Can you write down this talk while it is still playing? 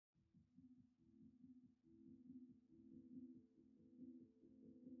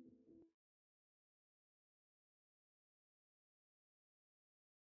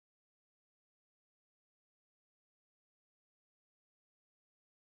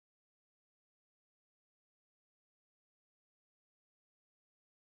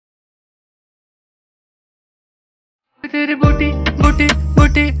तेरी बूटी बूटी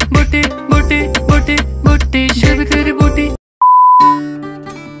बूटी बूटी बूटी बूटी बूटी शेब तेरी बूटी।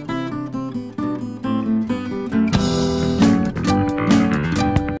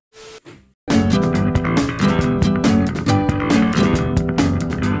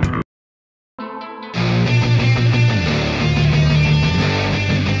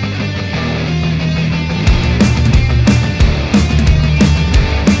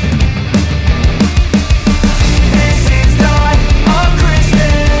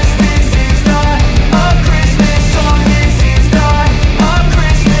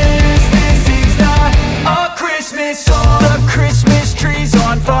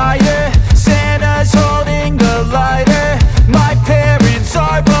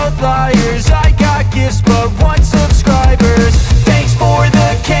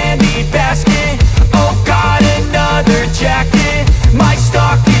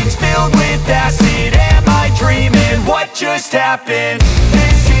 Just happened.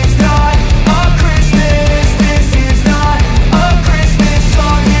 This is not a Christmas. This is not a Christmas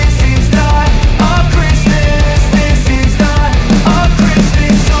song. This is not a Christmas. This is not a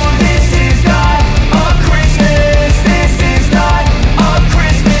Christmas song. This is not a Christmas. This is not a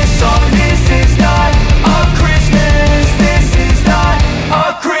Christmas song. This is not a Christmas. This is not a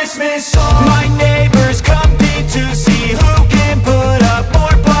Christmas song. My neighbors compete to see who can put up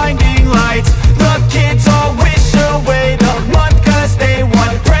more blinding lights. The kids all wish away the month cause they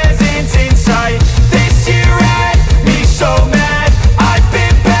want presents in sight. This year had me so mad, I've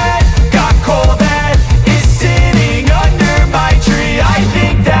been bad, got coal that is sitting under my tree. I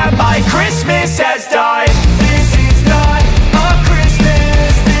think that my Christmas has died. This is not a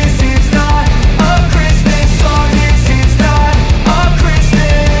Christmas. This is not a Christmas song. This is not a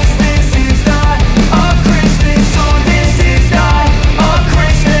Christmas. This is not a Christmas song. This is not a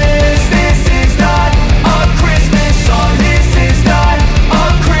Christmas. This is not a Christmas song. This is not a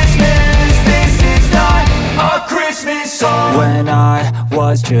Christmas. This is not a Christmas song. When I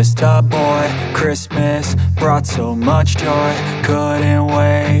was just a boy, Christmas brought so much joy. Couldn't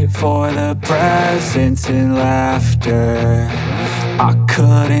wait for the presents and laughter. I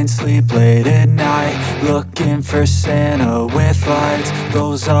couldn't sleep late at night, looking for Santa with lights.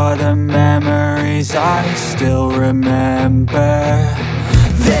 Those are the memories I still remember.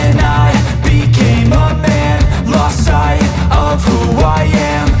 Then I became a man, lost sight of who I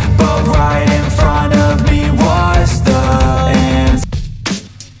am. But right in front of me was the answer.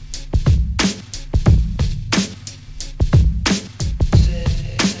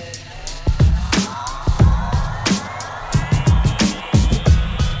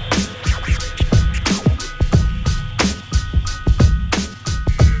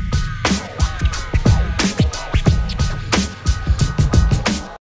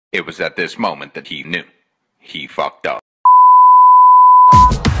 It was at this moment that he knew. He fucked up.